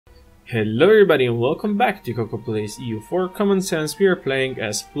Hello everybody and welcome back to Kokoplays EU4 Common Sense. We are playing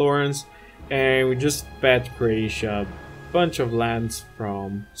as Florence and we just fed Croatia a bunch of lands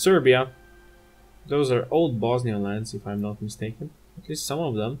from Serbia. Those are old Bosnian lands if I'm not mistaken. At least some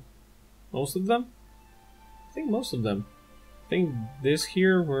of them. Most of them? I think most of them. I think this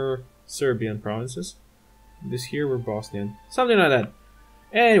here were Serbian provinces. This here were Bosnian. Something like that.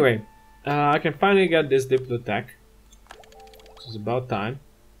 Anyway, I can finally get this Diplo tech. Which is about time.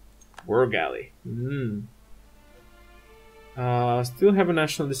 War galley. Still have a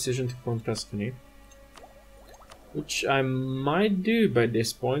national decision to form Tuscany, which I might do by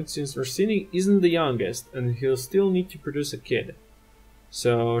this point, since Orsini isn't the youngest and he'll still need to produce a kid.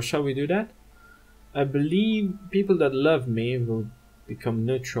 So shall we do that? I believe people that love me will become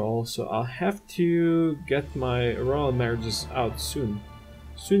neutral, so I'll have to get my royal marriages out soon.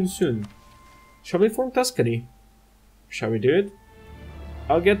 Soon. Shall we form Tuscany? Shall we do it?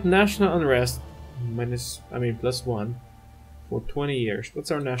 I'll get national unrest +1 for 20 years.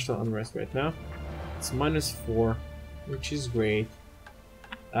 What's our national unrest right now? It's -4, which is great.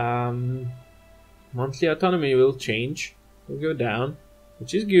 Monthly autonomy will change. Will go down,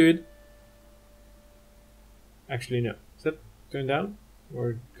 which is good. Actually, no. Is that going down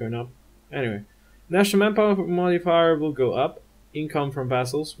or going up? Anyway, national manpower modifier will go up. Income from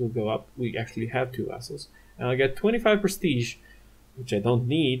vassals will go up. We actually have 2 vassals, and I'll get 25 prestige. Which I don't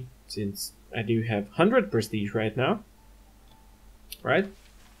need, since I do have 100 prestige right now. Right?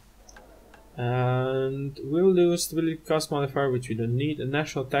 And we'll do a stability cost modifier, which we don't need. A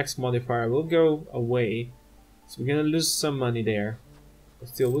national tax modifier will go away. So we're gonna lose some money there. But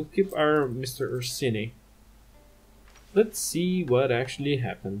still, we'll keep our Mr. Orsini. Let's see what actually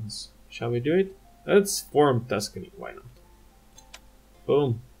happens. Shall we do it? Let's form Tuscany. Why not?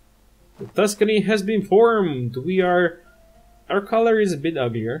 Boom. The Tuscany has been formed. Our color is a bit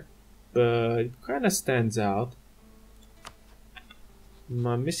uglier, but it kind of stands out.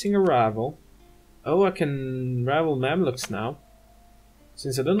 I'm missing a rival. Oh, I can rival Mamluks now.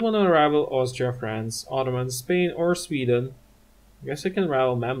 Since I don't want to rival Austria, France, Ottoman, Spain, or Sweden, I guess I can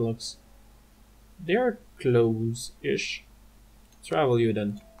rival Mamluks. They are close-ish. Let's rival you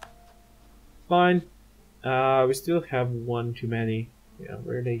then. Fine. We still have one too many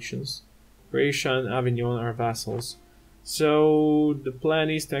relations. Croatia and Avignon are vassals. So the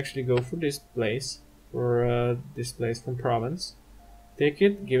plan is to actually go for this place, from province. Take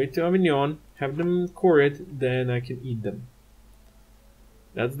it, give it to Avignon, have them core it, then I can eat them.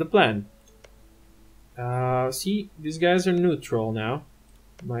 That's the plan. See, these guys are neutral now.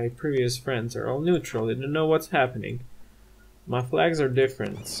 My previous friends are all neutral, they don't know what's happening. My flags are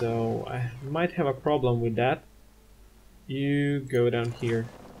different, so I might have a problem with that. You go down here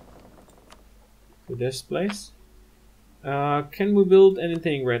to this place. Can we build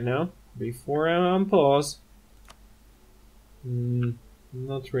anything right now? Before I unpause?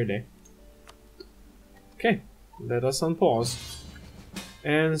 Not really. Okay, let us unpause.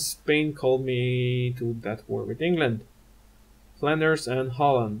 And Spain called me to that war with England. Flanders and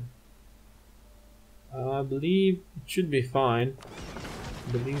Holland. I believe it should be fine.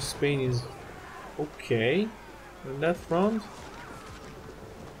 I believe Spain is okay on that front.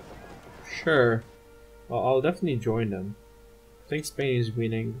 Sure. Well, I'll definitely join them. I think Spain is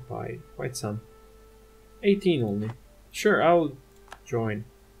winning by quite some. 18 only. Sure, I'll join.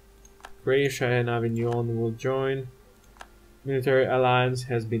 Croatia and Avignon will join. Military alliance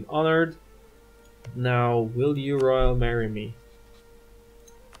has been honored. Now, will you royal marry me?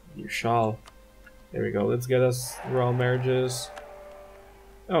 You shall. There we go. Let's get us royal marriages.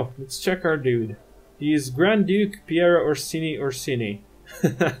 Oh, let's check our dude. He is Grand Duke Piero Orsini.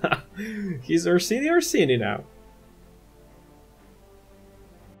 He's Orsini now.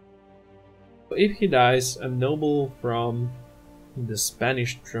 If he dies, a noble from the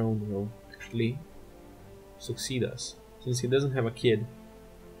Spanish throne will actually succeed us, since he doesn't have a kid.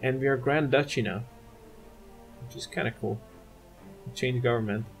 And we are Grand Duchy now, which is kind of cool. Change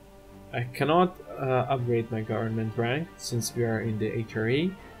government. I cannot upgrade my government rank, since we are in the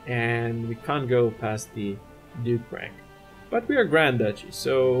HRE, and we can't go past the Duke rank. But we are Grand Duchy,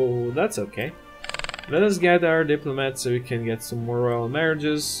 so that's okay. Let us get our diplomats so we can get some more royal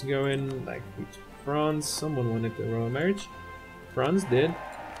marriages going, like with France. Someone wanted a royal marriage. France did.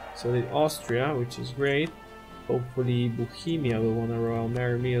 So did Austria, which is great. Hopefully Bohemia will want to royal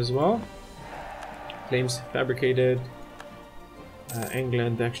marry me as well. Claims fabricated.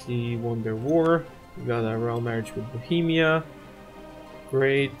 England actually won their war. We got a royal marriage with Bohemia.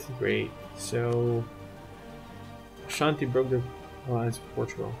 Great. So Ashanti broke their alliance with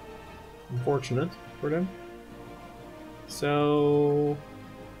Portugal. Unfortunate for them. So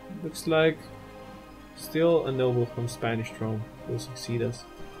looks like still a noble from Spanish throne will succeed us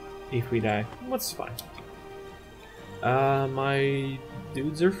if we die. That's fine. My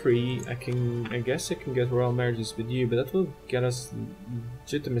dudes are free. I guess I can get royal marriages with you, but that will get us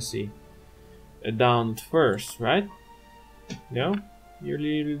legitimacy down first, right? No?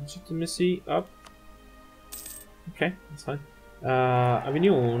 Yearly legitimacy up. Okay, that's fine.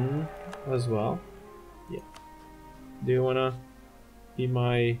 Avignon as well. Yeah. Do you wanna be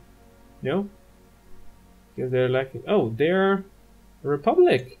my... No? Because they're lacking... Oh, they're a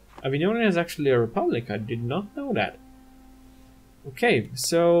republic! Avignon is actually a republic. I did not know that. Okay,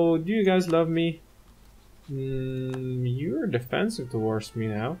 so do you guys love me? You're defensive towards me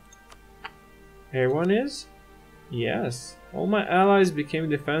now. Everyone is? Yes. All my allies became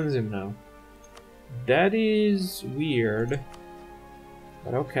defensive now. That is weird.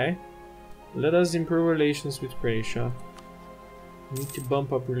 But okay. Let us improve relations with Croatia. We need to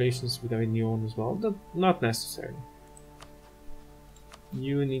bump up relations with Avignon as well. Not necessarily.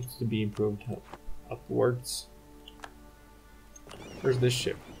 You need to be improved upwards. Where's this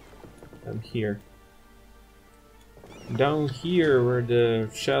ship? I'm here. Down here where the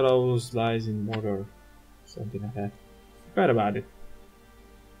shadows lies in Mordor. Something like that. Forgot about it.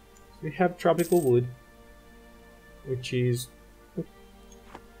 We have tropical wood, which is...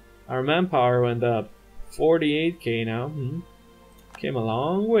 Our manpower went up 48k now. Came a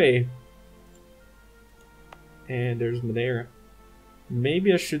long way. And there's Madeira.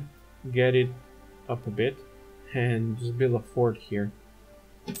 Maybe I should get it up a bit and just build a fort here.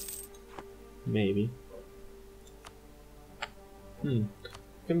 Maybe. I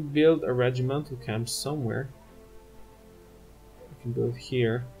can build a regimental camp somewhere. I can build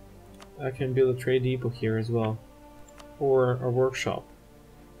here. I can build a trade depot here as well. Or a workshop.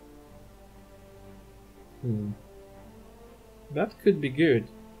 That could be good.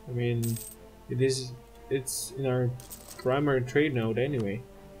 I mean, it's in our primary trade node anyway.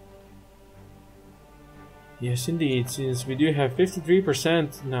 Yes, indeed, since we do have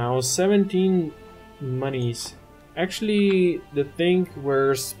 53% now, 17 monies. Actually, the thing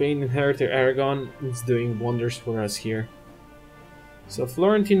where Spain inherited Aragon is doing wonders for us here. So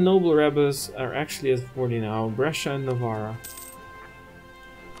Florentine noble rebels are actually at 40 now, Brescia and Novara.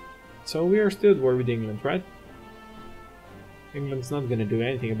 So we are still at war with England, right? England's not gonna do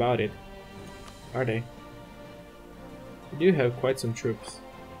anything about it, are they? We do have quite some troops.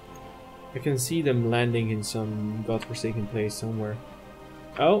 I can see them landing in some godforsaken place somewhere.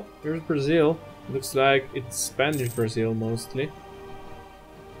 Oh, here's Brazil. Looks like it's Spanish Brazil mostly.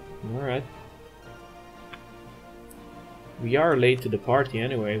 Alright. We are late to the party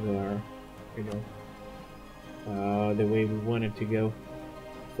anyway with our, the way we wanted to go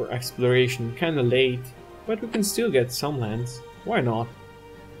for exploration. Kinda late, but we can still get some lands. Why not?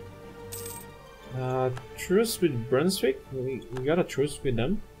 Truce with Brunswick? We got a truce with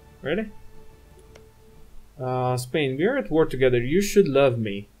them. Ready? Spain, we are at war together. You should love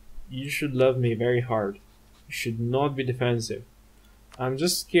me. You should love me very hard. You should not be defensive. I'm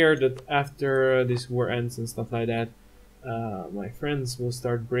just scared that after this war ends and stuff like that, my friends will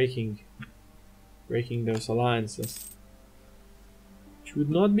start breaking those alliances. Which would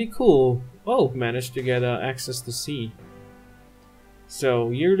not be cool. Oh, managed to get access to sea. So,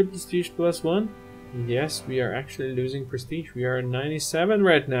 yearly prestige +1. Yes, we are actually losing prestige. We are at 97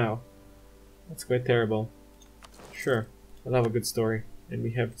 right now. That's quite terrible. Sure, I'll have a good story. And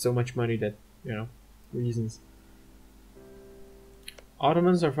we have so much money that, reasons.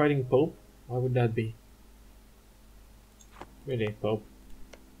 Ottomans are fighting Pope? Why would that be? Really, Pope?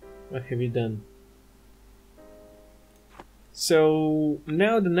 What have you done? So,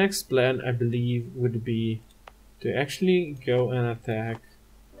 now the next plan, I believe, would be to actually go and attack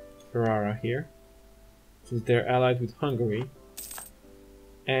Ferrara here. Since they're allied with Hungary.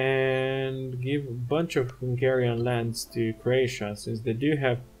 And give a bunch of Hungarian lands to Croatia, since they do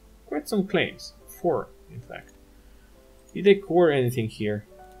have quite some claims. 4, in fact. Did they core anything here?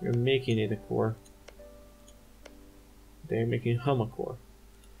 We're making it a core. They're making Hum a core.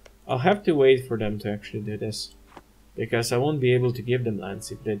 I'll have to wait for them to actually do this, because I won't be able to give them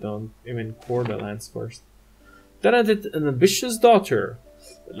lands if they don't even core the lands first. Talented and ambitious daughter.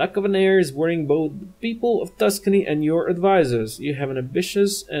 The lack of an heir is worrying both the people of Tuscany and your advisors. You have an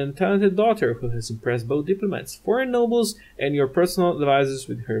ambitious and talented daughter who has impressed both diplomats, foreign nobles, and your personal advisors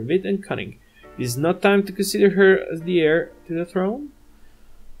with her wit and cunning. It is not time to consider her as the heir to the throne.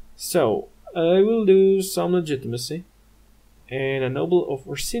 So, I will do some legitimacy. And a noble of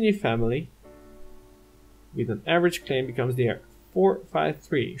Orsini family with an average claim becomes the heir.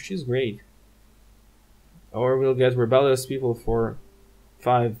 453. She's great. Or we'll get rebellious people for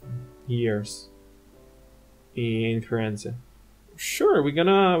 5 years in Florence. Sure, we're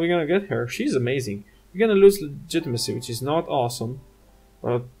gonna get her. She's amazing. We're gonna lose legitimacy, which is not awesome.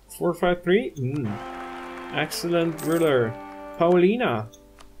 But 453? Excellent ruler. Paulina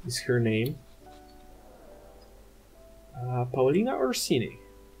is her name. Paulina Orsini.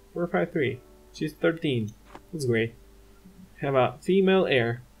 453. She's 13. That's great. Have a female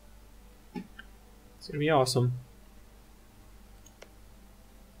heir. It's gonna be awesome.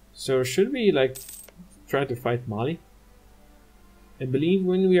 So should we like try to fight Mali? I believe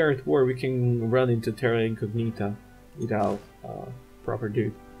when we are at war we can run into Terra Incognita without proper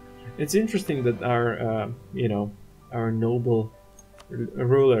dude. It's interesting that our you know, our noble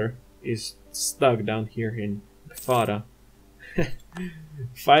ruler is stuck down here in Fada,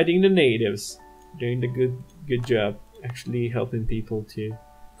 fighting the natives, doing the good job, actually helping people to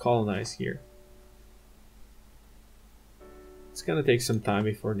colonize here. It's gonna take some time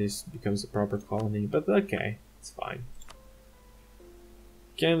before this becomes a proper colony, but okay, it's fine.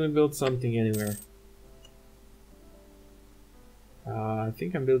 Can we build something anywhere? I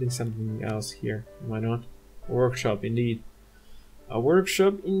think I'm building something else here. Why not? A workshop, indeed. A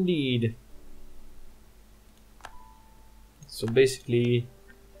workshop, indeed. So basically,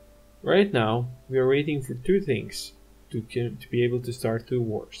 right now, we are waiting for 2 things to be able to start 2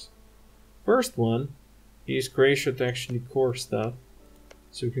 wars. First one is Croatia to actually core stuff,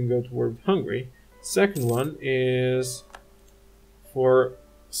 so we can go to war with Hungary. Second one is for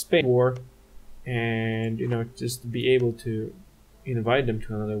Spain war, and you know, just to be able to invite them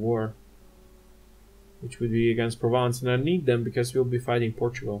to another war, which would be against Provence, and I need them because we'll be fighting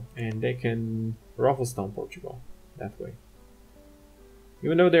Portugal, and they can ruffles down Portugal that way.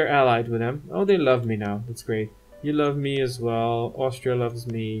 Even though they're allied with them. Oh, they love me now. That's great. You love me as well. Austria loves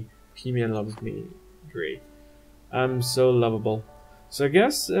me. Bohemia loves me. Great. I'm so lovable. So I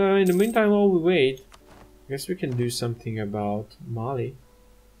guess in the meantime, while we wait, I guess we can do something about Mali.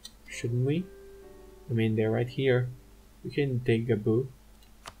 Shouldn't we? I mean, they're right here. We can take Gabu.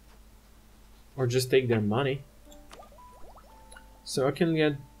 Or just take their money. So I can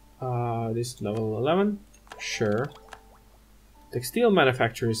get this level 11. Sure. Textile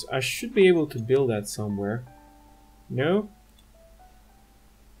manufacturers. I should be able to build that somewhere. No?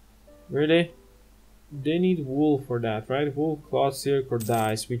 Really? They need wool for that, right? Wool, cloth, silk, or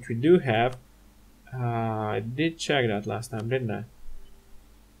dyes, which we do have. I did check that last time, didn't I?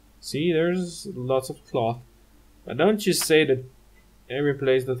 See, there's lots of cloth. But don't you say that every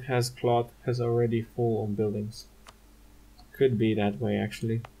place that has cloth has already full on buildings. Could be that way,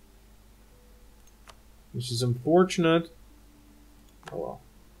 actually. Which is unfortunate. Oh well.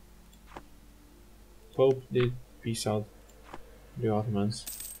 Pope did peace out the Ottomans.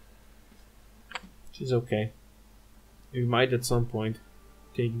 Which is okay. We might at some point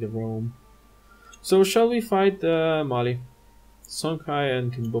take the Rome. So shall we fight Mali? Songhai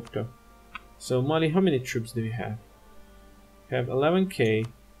and Timbuktu. So Mali, how many troops do you have? You have 11k,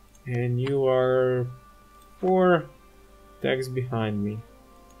 and you are 4 decks behind me.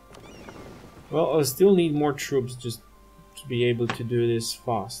 Well, I still need more troops just to be able to do this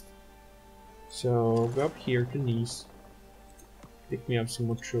fast. So go up here to Nice, pick me up some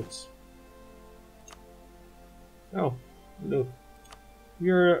more troops. Oh, look,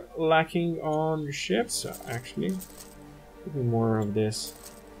 you're lacking on ships actually. Give me more of this.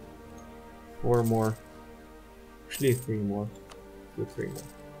 4 more. Actually 3 more. 3 more.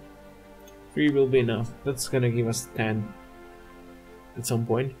 3 will be enough. That's gonna give us 10 at some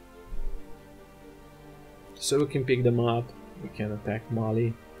point. So we can pick them up. We can attack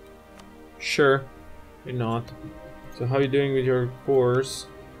Mali. Sure, why not? So how are you doing with your cores?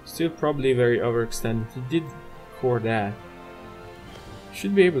 Still probably very overextended. You did core that.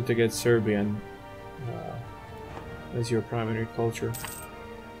 Should be able to get Serbian as your primary culture.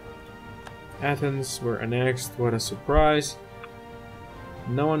 Athens were annexed. What a surprise.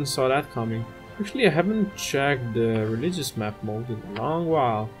 No one saw that coming. Actually, I haven't checked the religious map mode in a long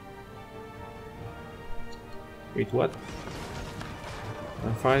while. Wait, what?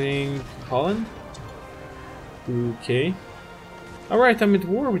 I'm fighting Holland? Okay. Alright, I'm at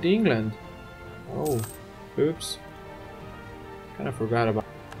war with England. Oh, oops. Kinda forgot about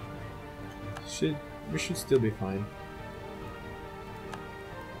it. We should still be fine.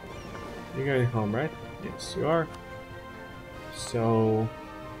 You're going home, right? Yes, you are. So,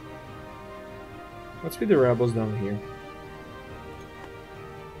 what's with the rebels down here?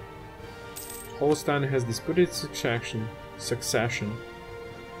 Holstein has disputed succession.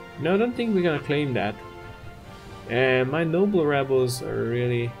 No, I don't think we're gonna claim that. And my noble rebels are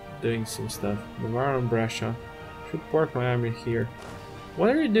really doing some stuff. Navarre and Brescia. Should park my army here. What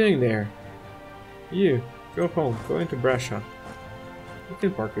are you doing there? You, go home, go into Brescia. You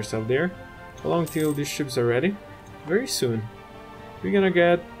can park yourself there. How long till these ships are ready? Very soon. We're gonna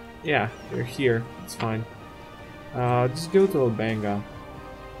get... yeah, they're here, it's fine. Just go to Albanga.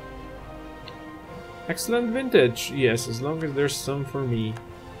 Excellent vintage! Yes, as long as there's some for me.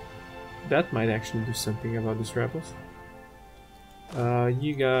 That might actually do something about these rebels.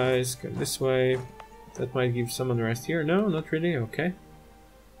 You guys go this way. That might give some unrest here. No, not really, okay.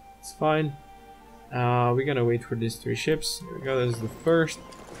 It's fine. We're gonna wait for these 3 ships. Here we go, this is the first.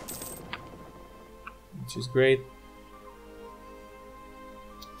 Which is great.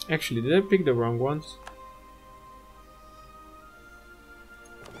 Actually, did I pick the wrong ones?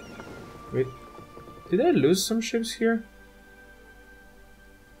 Wait, did I lose some ships here?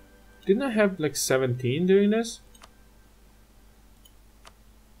 Didn't I have like 17 doing this?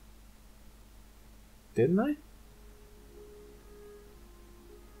 Didn't I?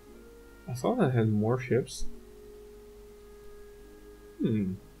 I thought I had more ships.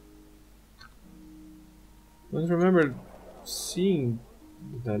 Don't remember seeing...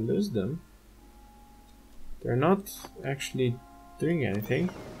 did I lose them? They're not actually doing anything.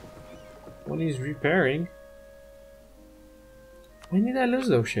 One is repairing. When did I lose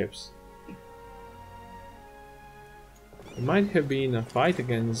those ships? It might have been a fight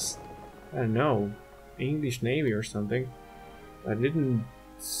against, I don't know, English Navy or something. I didn't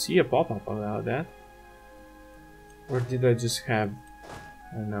see a pop-up about that. Or did I just have...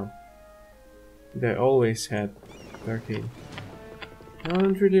 I don't know. Did I always had 13? I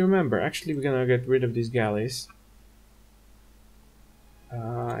don't really remember. Actually, we're gonna get rid of these galleys.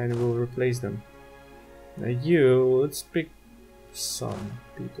 And we'll replace them. Now let's pick some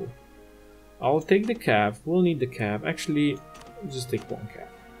people. I'll take the cav. We'll need the cav. Actually, just take 1 cav.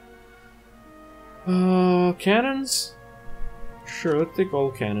 Cannons? Sure, let's take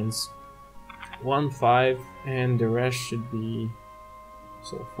all cannons. 1, 5, and the rest should be...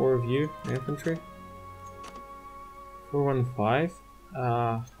 so 4 of you, infantry. 4, 1, 5.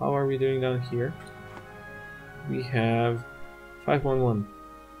 How are we doing down here? We have 5, 1, 1.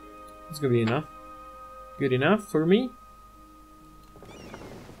 That's gonna be enough. Good enough for me?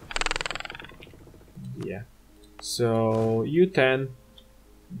 Yeah. So U10,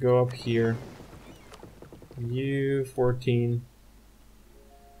 go up here. U14,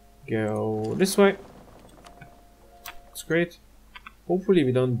 go this way. It's great. Hopefully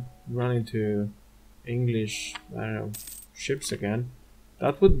we don't run into English, I don't know, ships again.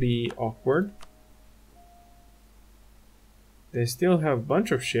 That would be awkward. They still have a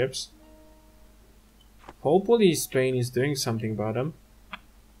bunch of ships. Hopefully Spain is doing something about them. I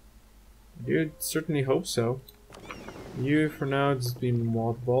do certainly hope so. You for now just be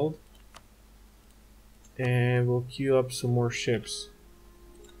mothballed. And we'll queue up some more ships.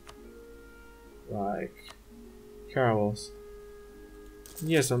 Like caravels.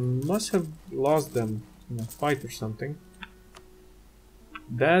 Yes, I must have lost them in a fight or something.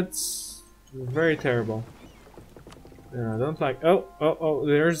 That's very terrible. I don't like... oh,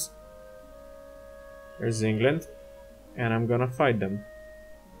 there's England. And I'm gonna fight them.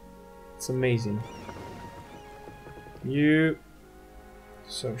 It's amazing.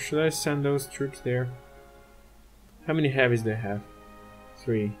 So, should I send those troops there? How many heavies do I have?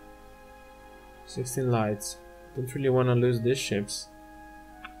 3. 16 lights. Don't really want to lose these ships.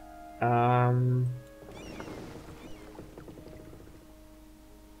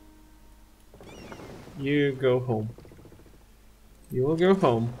 You go home. You will go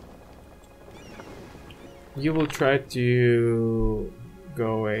home. You will try to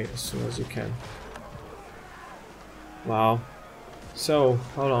go away as soon as you can. Wow. So,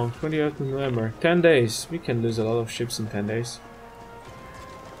 how long? 28th of November. 10 days. We can lose a lot of ships in 10 days.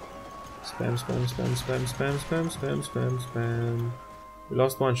 Spam, spam, spam, spam, spam, spam, spam, spam, spam. We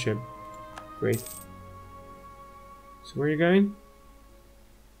lost 1 ship. Great. So where are you going?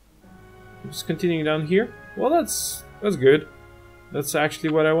 Just continuing down here? Well, that's good. That's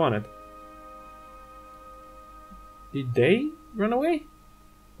actually what I wanted. Did they run away?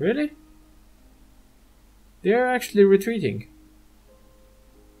 Really? They're actually retreating.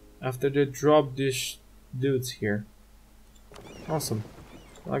 After they dropped these dudes here. Awesome.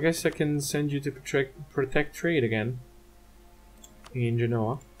 Well, I guess I can send you to protect trade again. In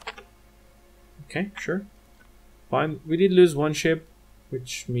Genoa. Okay, sure. Fine. We did lose 1 ship,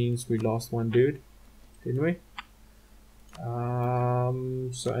 which means we lost 1 dude. Didn't we?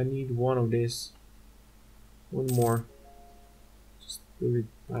 So I need 1 of these. 1 more. Just do it,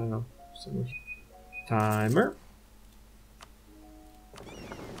 I don't know. So much. Timer.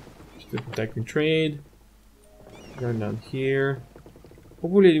 Just protecting trade. Going down here.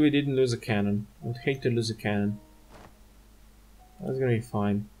 Hopefully we didn't lose a cannon. I would hate to lose a cannon. That's gonna be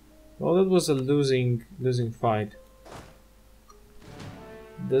fine. Well, that was a losing fight.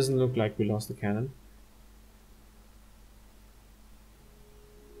 Doesn't look like we lost the cannon.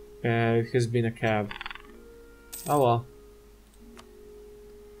 It has been a cab. Oh well.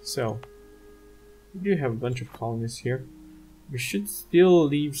 So, we do have a bunch of colonists here. We should still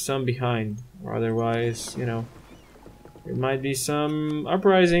leave some behind, or otherwise, you know, there might be some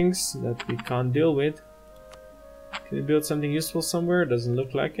uprisings that we can't deal with. Can we build something useful somewhere? Doesn't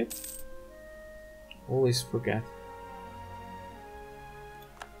look like it. Always forget.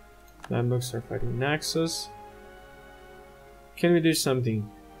 Landmarks are fighting Naxos. Can we do something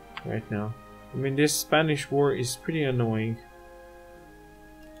right now? I mean, this Spanish war is pretty annoying.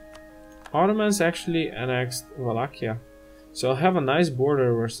 Ottomans actually annexed Wallachia, so I'll have a nice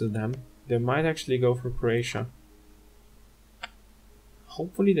border versus them. They might actually go for Croatia.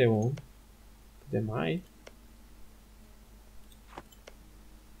 Hopefully they won't. They might.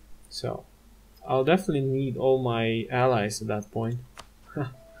 So, I'll definitely need all my allies at that point.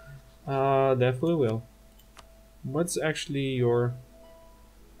 Definitely will. What's actually your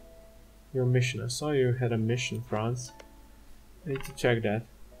mission? I saw you had a mission, France. I need to check that.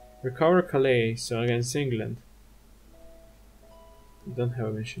 Recover Calais, so against England. We don't have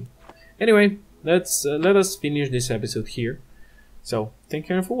a mission. Anyway, let us finish this episode here. So, thank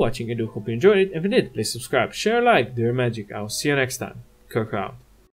you for watching. I do hope you enjoyed it. If you did, please subscribe, share, like, do your magic. I'll see you next time. Koko out.